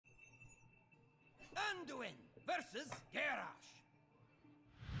Anduin versus Garrosh.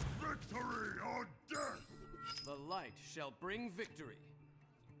 Victory or death! The light shall bring victory.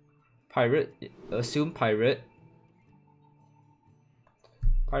 Pirate, assume pirate.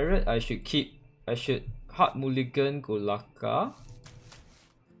 Pirate, I should hard mulligan Golakka.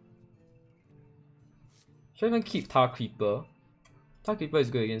 Should I even keep Tar Creeper? Tar Creeper is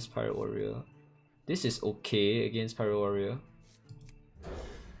good against Pirate Warrior. This is okay against Pirate Warrior.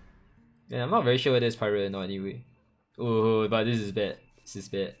 Yeah, I'm not very sure whether it's Pirate or not anyway. Oh, but this is bad. This is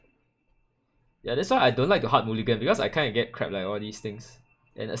bad. Yeah, that's why I don't like to hard mulligan, because I kind of get crap like all these things.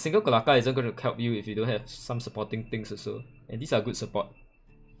 And a single Golakka isn't going to help you if you don't have some supporting things also. And these are good support.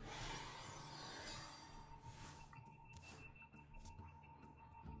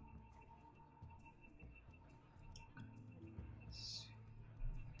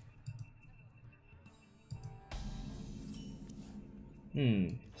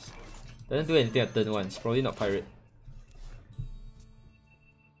 Doesn't do anything at turn 1. It's probably not pirate.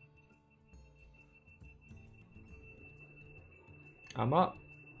 I'm up.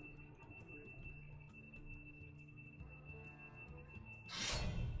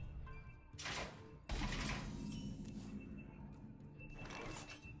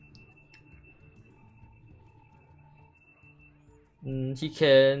 He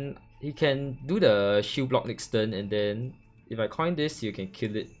can do the shield block next turn, and then if I coin this, you can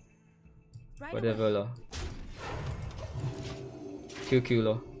kill it. Right Whatever away. lah. Kill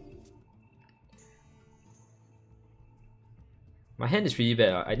lor. My hand is really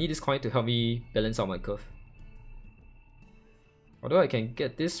bad. I need this coin to help me balance out my curve. Although I can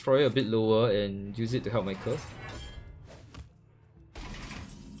get this probably a bit lower and use it to help my curve.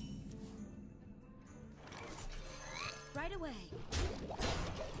 Right away.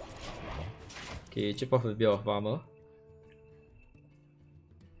 Okay, chip off a bit of armor.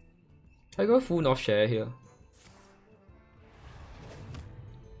 I go full North Share here.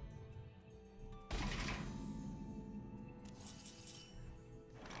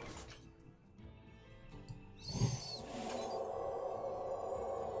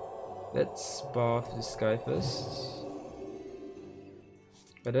 Let's buff this guy first.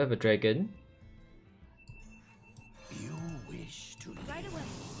 I don't have a dragon. You wish to live Right away.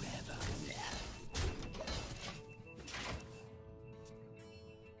 forever.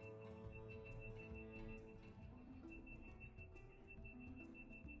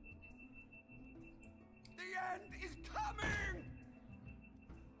 The end is coming!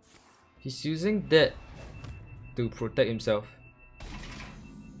 He's using that to protect himself.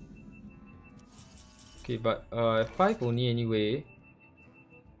 Okay, but 5 only anyway.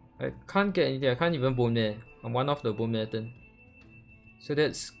 I can't get anything. I can't even bone mare. I'm one off the bone mare turn. So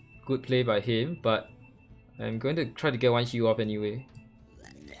that's good play by him, but I'm going to try to get one heal off anyway.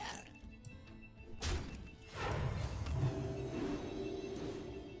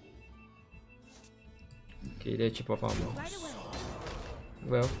 Okay, there, chip off armor. Right away.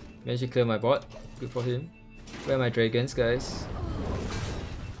 Well, managed to clear my board. Good for him. Where are my dragons, guys?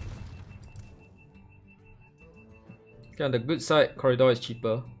 Okay, on the good side, corridor is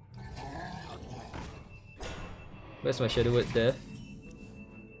cheaper. Where's my Shadow Word Death?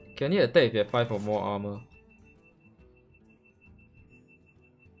 Can you attack if you have 5 or more armor?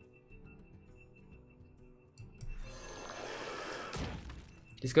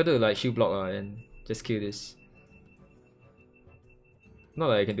 He's got to like shield block and just kill this. Not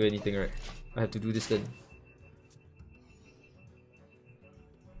like I can do anything, right? I have to do this then.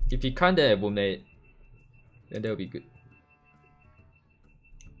 If he can't, then I won't it. Then that will be good.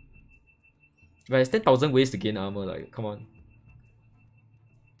 But there's 10,000 ways to gain armor, like, come on.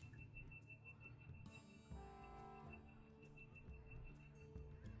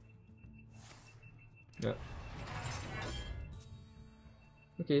 Yeah.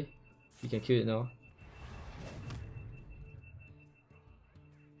 Okay, you can kill it now.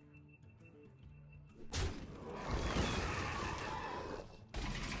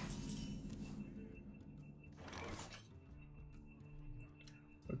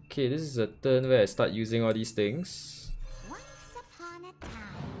 Okay, this is a turn where I start using all these things. Once upon a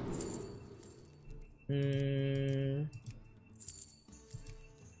time.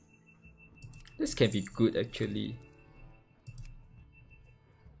 This can be good actually.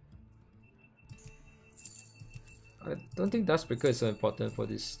 I don't think Dustbreaker is so important for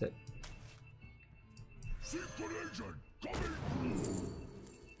this step.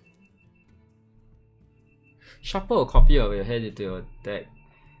 Shuffle a copy of your hand into your deck.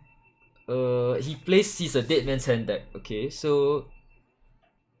 He plays Seize a Dead Man's Hand deck. Okay, so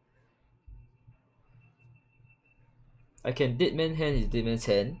I can Dead Man Hand his Dead Man's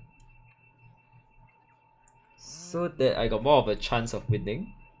Hand. so that I got more of a chance of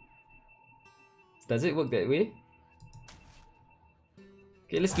winning. Does it work that way?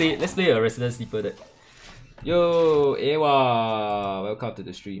 Okay, let's play a Resonant Sleeper deck. Yo, Awa, welcome to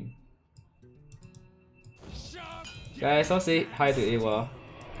the stream. Guys, I'll say hi to Awa.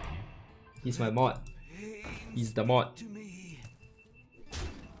 He's my mod. He's the mod. To me.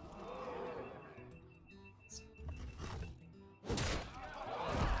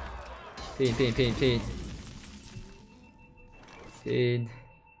 Pain.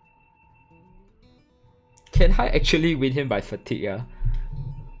 Can I actually win him by fatigue? Yeah?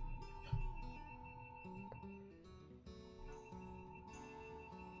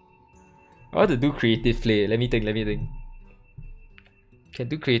 I want to do creative play. Let me think. Can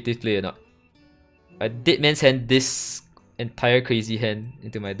do creative play or not? I Dead Man's Hand this entire crazy hand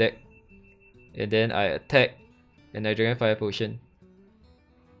into my deck. And then I attack and I Dragon Fire Potion.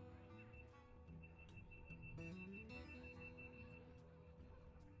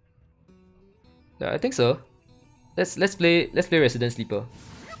 Yeah, I think so. Let's play Resident Sleeper.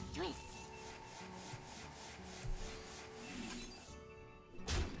 Twist.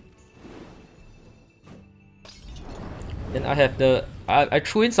 Then I have the I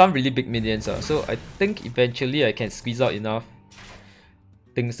threw in some really big minions, so I think eventually I can squeeze out enough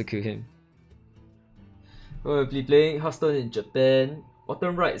things to kill him. We'll be playing Hearthstone in Japan.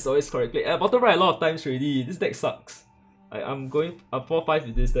 Bottom right is always correctly. Bottom right a lot of times already. This deck sucks. I'm going up 4-5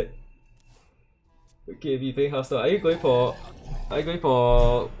 with this deck. Okay, we playing Hearthstone. Are you going for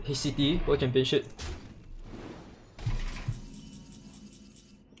HCT World Championship?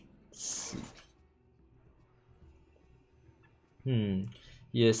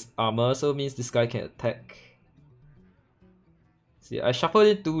 Yes, armor, so means this guy can attack. See, I shuffled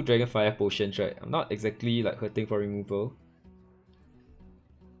in 2 Dragonfire potions, right? I'm not exactly like hurting for removal.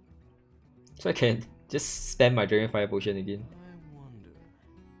 So I can just spam my Dragonfire potion again. I wonder.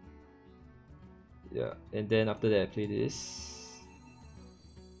 Yeah, and then after that I play this.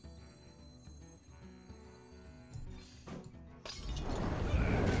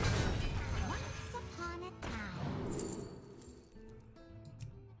 Once upon a time.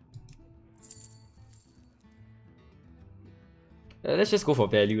 Let's just go for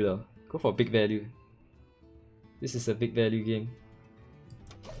value though. Go for big value. This is a big value game.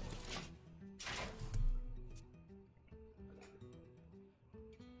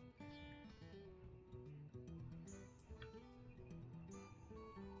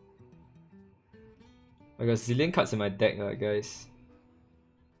 I got a zillion cards in my deck, guys.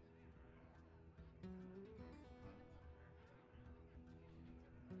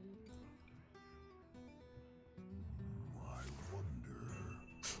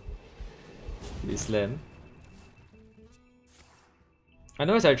 We slam. I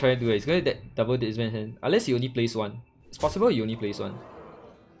know what I'm trying to do. He's going to double Dead Man's Hand. Unless he only plays one. It's possible he only plays one.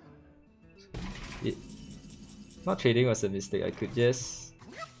 Not trading was a mistake. I could just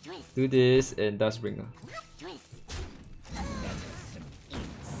do this and Dustbringer.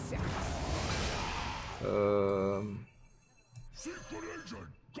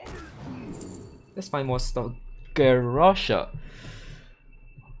 Let's find more stock. Garosha.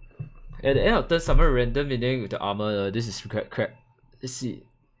 At the end of turn, summon a random minion with the armor. This is crap. Let's see.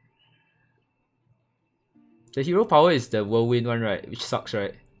 The hero power is the whirlwind one, right? Which sucks,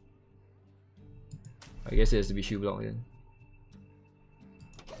 right? I guess it has to be shield block then.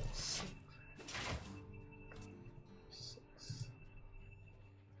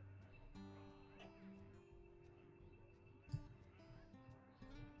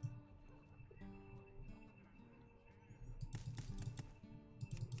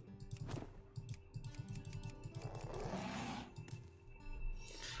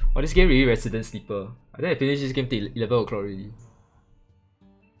 Oh, this game really Resident Sleeper. I think I finished this game till 11 o'clock already.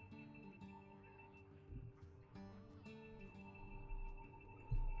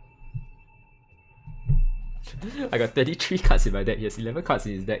 I got 33 cards in my deck. He has 11 cards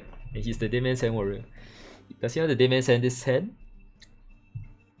in his deck. And he's the Dead Man's Hand warrior. Does he have the Dead Man's Hand this hand?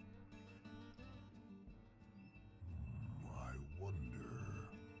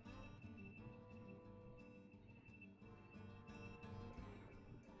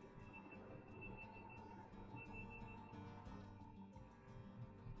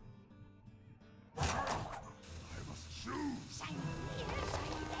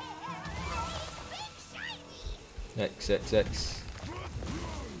 X.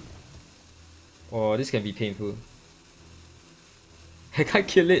 Oh, this can be painful. I can't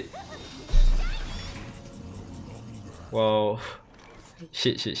kill it. Wow.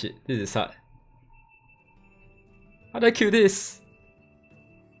 Shit. This is hard. How do I kill this?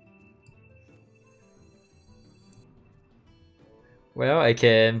 Well, I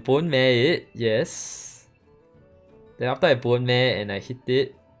can bone mare it, yes. Then after I bone mare and I hit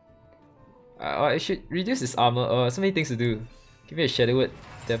it, I should reduce his armor. Oh, so many things to do. Give me a Shadow Word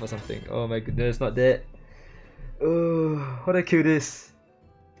Death or something. Oh my goodness, not that. Oh, how do I kill this?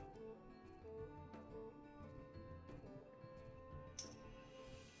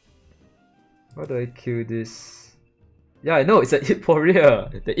 How do I kill this? Yeah, I know, it's an Ip warrior.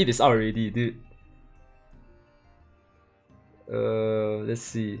 The Ip is out already, dude. Let's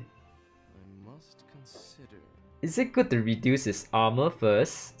see. I must consider. Is it good to reduce his armor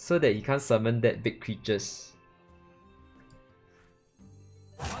first so that he can't summon that big creatures?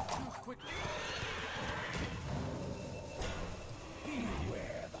 Not too quickly.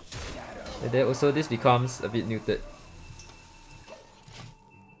 And then also this becomes a bit neutered.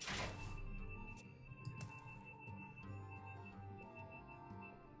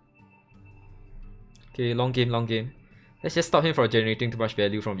 Okay, long game, long game. Let's just stop him from generating too much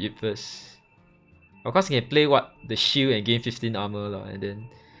value from Ip first. Of course, he can play what? The shield and gain 15 armor lah, and then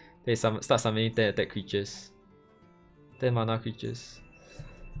they start summoning 10 attack creatures. 10 mana creatures.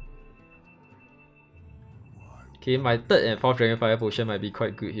 Okay, my third and fourth Dragonfire potion might be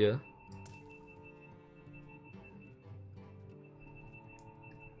quite good here.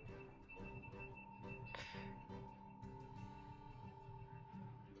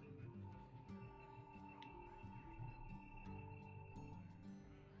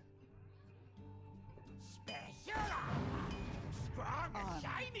 Strong and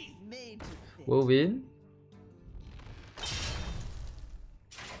shiny. Made to fit. We'll win.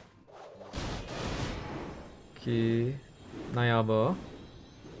 Okay, 9 armor.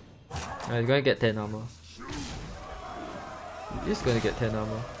 He's gonna get 10 armor. He's gonna get 10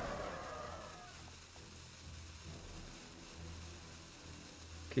 armor.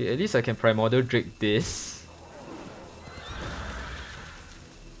 Okay, at least I can Primordial Drake this.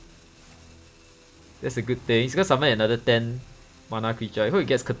 That's a good thing. He's gonna summon another 10 mana creature. I hope he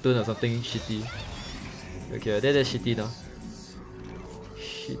gets Khotun or something shitty. Okay, that's shitty now.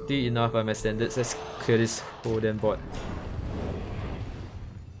 Shitty enough by my standards. Let's clear this whole damn board.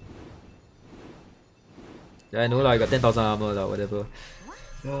 Yeah, I know lah, I got 10,000 armor lah, whatever.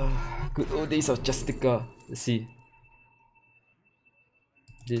 Good old days of Justica. Let's see.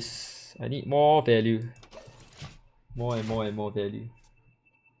 This, I need more value. More and more and more value.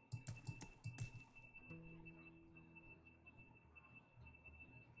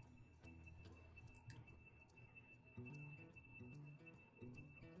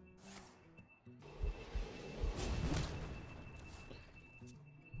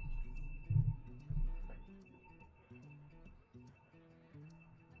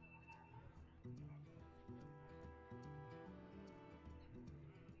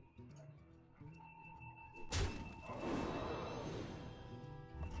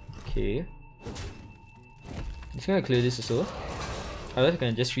 Okay. He's gonna clear this also. Otherwise, I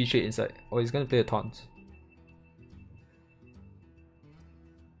can just free trade inside. Or he's gonna play a taunt.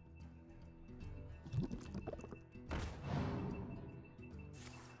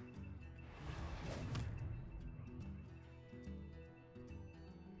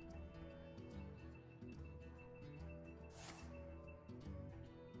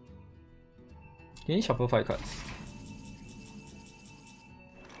 Can you shuffle 5 cards?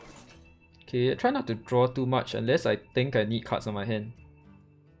 Okay, try not to draw too much unless I think I need cards on my hand.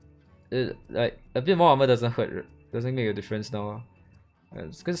 Like, a bit more armor doesn't hurt, doesn't make a difference now.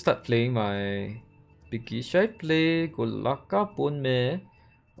 I'm just gonna start playing my biggie. Should I play Golakka, Bone Mare,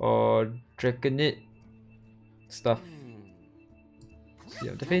 or Dragonite stuff?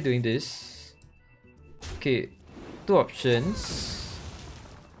 Yeah, I'm definitely doing this. Okay, 2 options.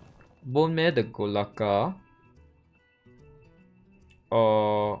 Bone Mare the Golakka,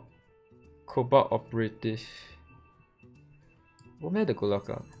 or Cobalt Operative. Bone Mare the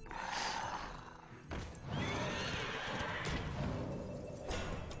Golakka.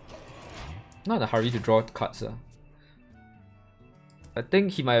 Not in a hurry to draw cards. I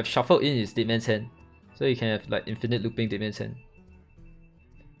think he might have shuffled in his Deadman's Hand, so he can have like infinite looping Deadman's Hand.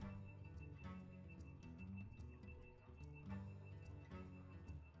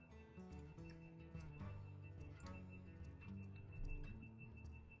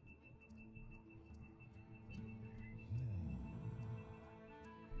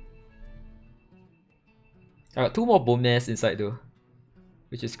 I got 2 more Bone Mares inside though,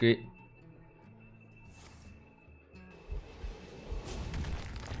 which is great.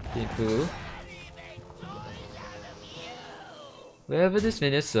 Game 2. Wherever this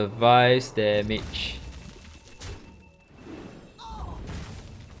minion survives damage.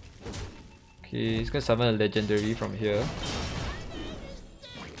 Okay, he's gonna summon a legendary from here.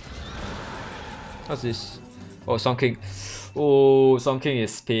 What's this? Oh, Song King. Oh, Song King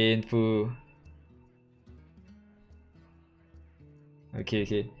is painful. Okay,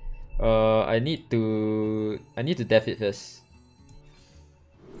 okay. I need to def it first.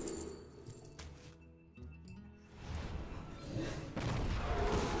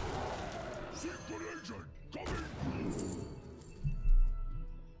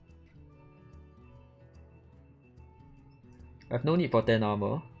 I have no need for 10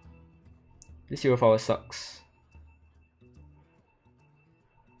 armor. This hero power sucks.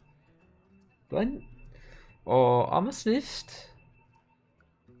 Do I... Or Armor Smith?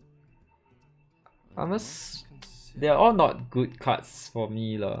 They're all not good cards for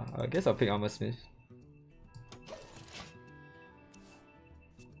me lah. I guess I'll pick Armor Smith.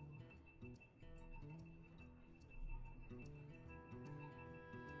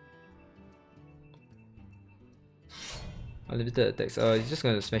 Unlimited attacks. He's just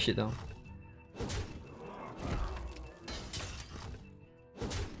gonna smash it down.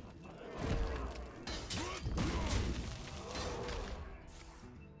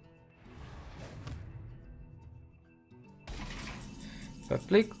 If I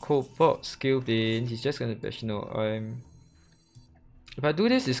play Cobalt Skill Bane, he's just gonna bash. No, if I do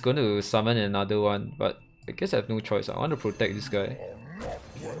this, it's gonna summon another one, but I guess I have no choice. I want to protect this guy.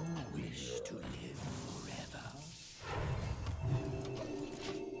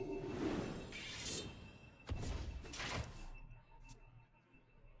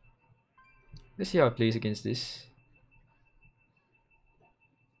 Let's see how it plays against this.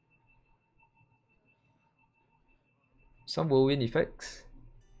 Some whirlwind effects.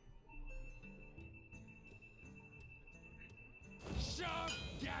 Sharp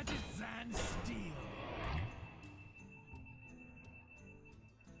gadgets and steel.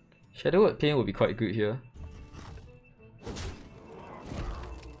 Shadow Word Pain would be quite good here.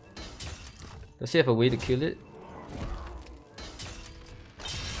 Does he have a way to kill it?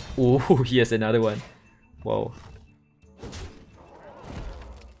 Oh, he has another one. Wow.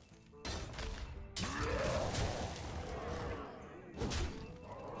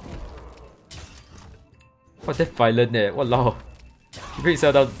 Oh, that violent eh. Walao. He brings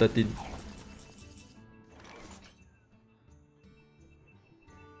himself down to 13.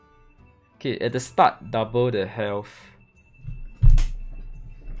 Okay, at the start, double the health.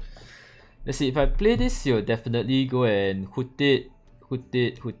 Let's see, if I play this, he'll definitely go and hoot it.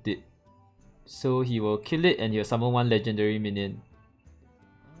 So he will kill it and he'll summon one legendary minion.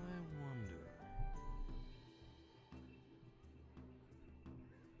 I wonder.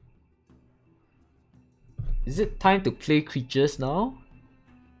 Is it time to play creatures now?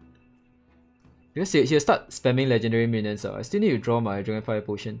 Because he'll start spamming legendary minions out. I still need to draw my Dragonfire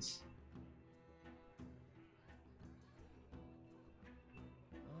potions.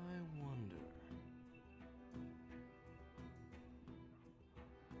 I wonder.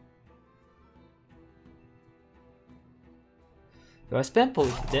 If I spam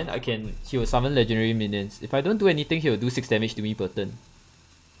then he will summon legendary minions. If I don't do anything, he will do 6 damage to me per turn.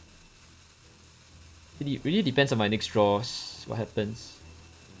 It really depends on my next draws, what happens.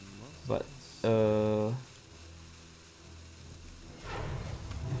 But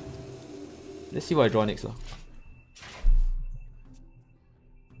let's see what I draw next lah.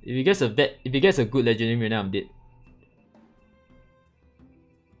 If he gets a good legendary minion, I'm dead.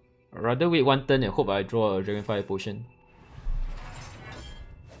 I'd rather wait one turn and hope I draw a Dragonfire potion.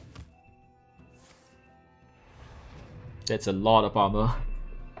 That's a lot of armor.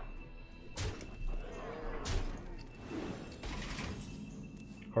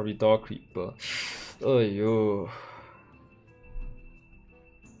 Corridor Creeper. Aiyo.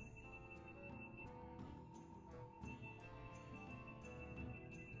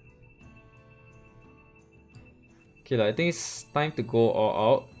 Okay, I think it's time to go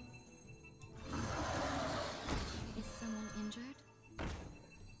all out. Is someone injured?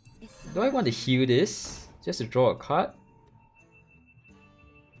 Do I want to heal this? Just to draw a card?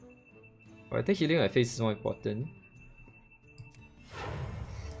 Oh, I think healing my face is more important.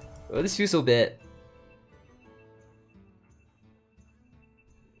 Oh, this feels so bad.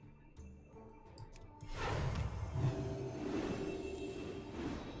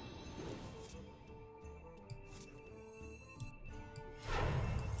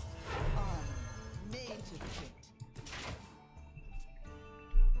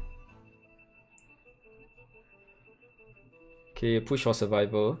 Okay, push for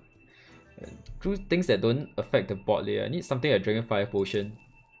survival. Do things that don't affect the bot layer. I need something like Dragonfire Potion.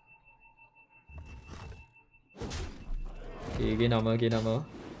 Okay, gain armor.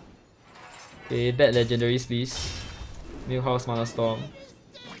 Okay, bad legendaries please. Millhouse Mana Storm.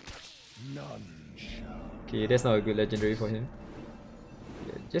 None Okay, that's not a good legendary for him.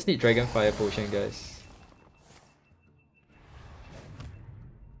 Yeah, just need Dragon Fire Potion, guys.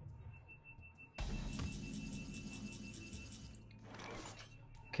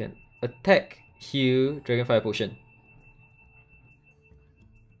 Can attack, heal, Dragon Fire Potion.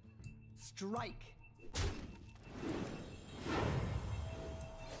 Strike.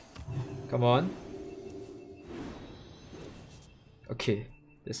 Come on. Okay,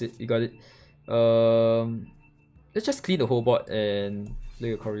 that's it. You got it. Let's just clean the whole board and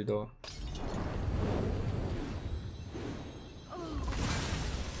play a corridor.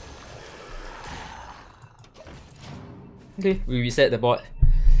 Okay, we reset the board.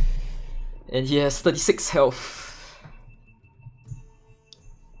 And he has 36 health.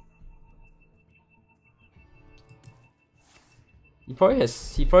 He probably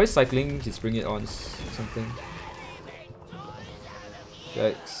cycling his Bring It On something.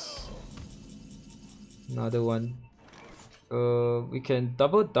 Yikes. Another one. We can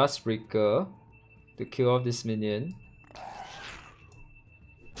double Dustbreaker to kill off this minion.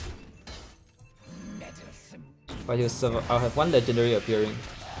 But I'll have one legendary appearing.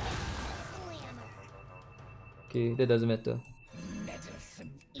 Okay, that doesn't matter.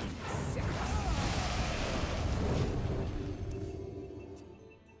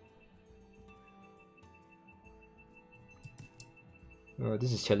 Oh,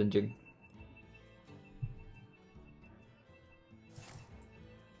 this is challenging.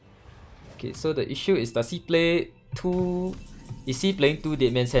 Okay, so the issue is, does he play two... Is he playing two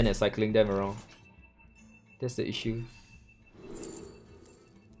Dead Man's Hand and cycling them around? That's the issue.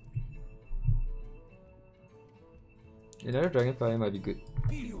 Another Dragonfire might be good.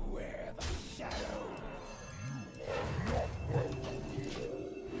 Beware the shadow.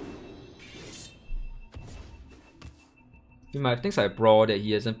 He might have things like Brawl that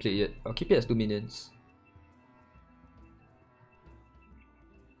he hasn't played yet. I'll keep it as 2 minions.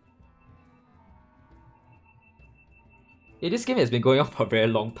 Hey, this game has been going on for a very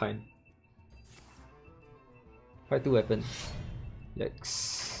long time. Fight 2 weapon.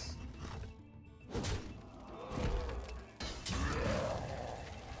 Yikes.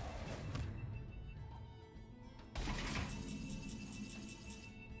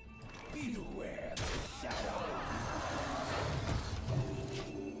 Beware the shadow.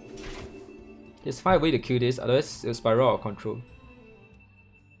 Just find a way to kill this, otherwise it'll spiral out of control.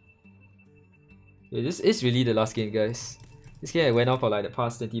 Yeah, this is really the last game, guys. This game went on for like the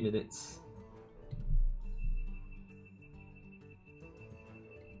past 20 minutes.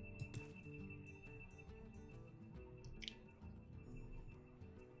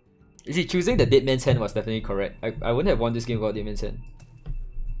 You see, choosing the Dead Man's Hand was definitely correct. I wouldn't have won this game without Dead Man's Hand.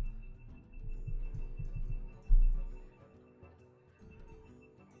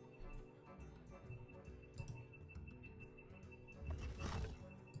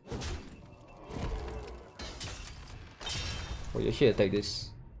 Oh, you should attack this.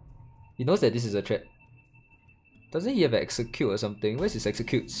 He knows that this is a threat. Doesn't he have an execute or something? Where's his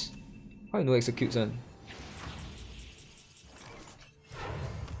executes? How you know executes on?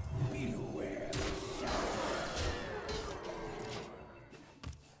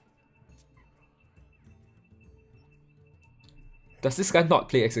 Does this guy not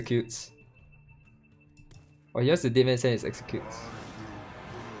play executes? Or he has the Dead Man's Hand is executes.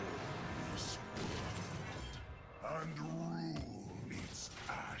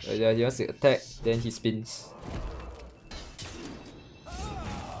 Yeah, he wants to attack, then he spins.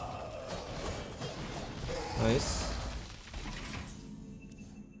 Nice.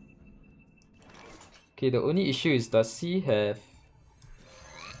 Okay, the only issue is, does he have...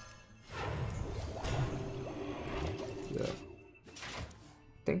 Yeah.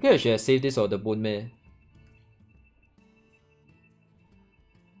 Technically I should have saved this or the Bone Mare.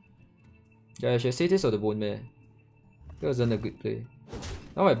 Yeah, I should have saved this or the Bone Mare. That wasn't a good play.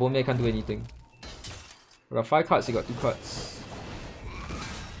 Now my Bone Mare can't do anything. I got 5 cards, he got 2 cards.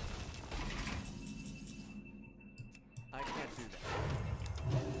 I can't do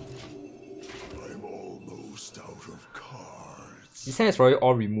that. I'm almost out of cards. His hand is probably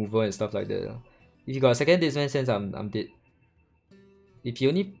all removal and stuff like that. If he got a second Dead Man's Hand, I'm dead. If he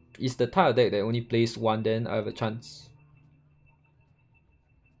only is the type of deck that only plays 1, then I have a chance.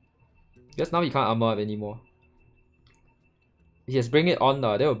 Because now he can't armor up anymore. He has Bring It On,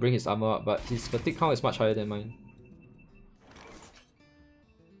 that will bring his armor up, but his fatigue count is much higher than mine.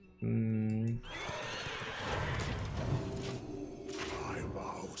 I'm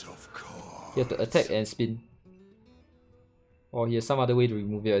out of cards. He have to attack and spin. Or he has some other way to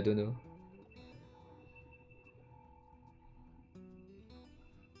remove it, I don't know.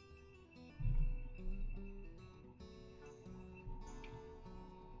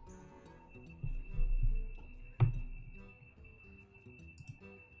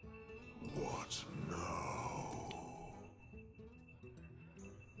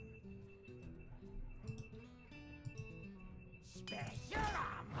 Special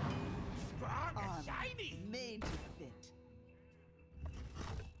armor. Strong and Armor shiny. made to fit.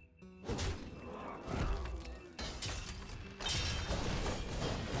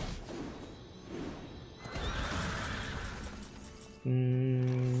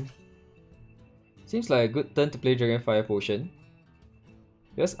 Seems like a good turn to play Dragon Fire Potion.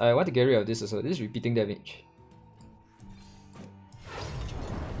 Because I want to get rid of this also. This is repeating damage.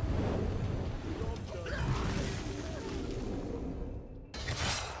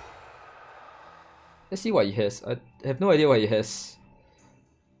 Let's see what he has. I have no idea what he has.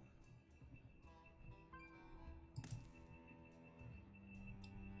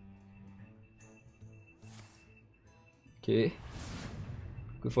 Okay.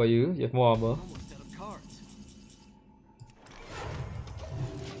 Good for you. You have more armor. Almost out of cards.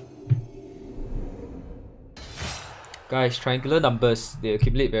 Guys, triangular numbers, they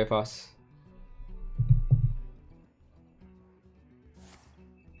accumulate very fast.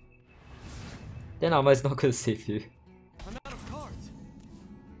 Then armor is not gonna save you. I'm out of cards.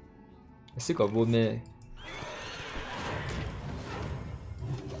 I still got bone there.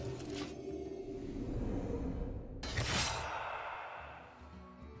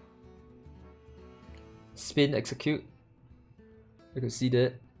 Spin, execute. I could see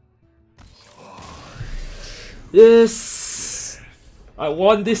that. Yes! I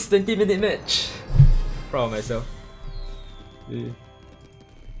won this 20-minute match. Proud of myself. Yeah.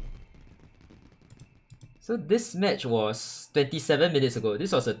 So this match was 27 minutes ago.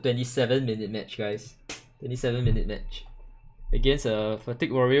 This was a 27-minute match, guys. 27-minute match. Against a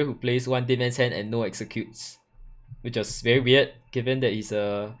Fatigue Warrior who plays one Dead Man's Hand and no executes. Which was very weird, given that he's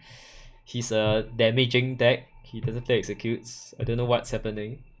a damaging deck. He doesn't play executes. I don't know what's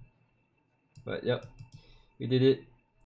happening. But yep, we did it.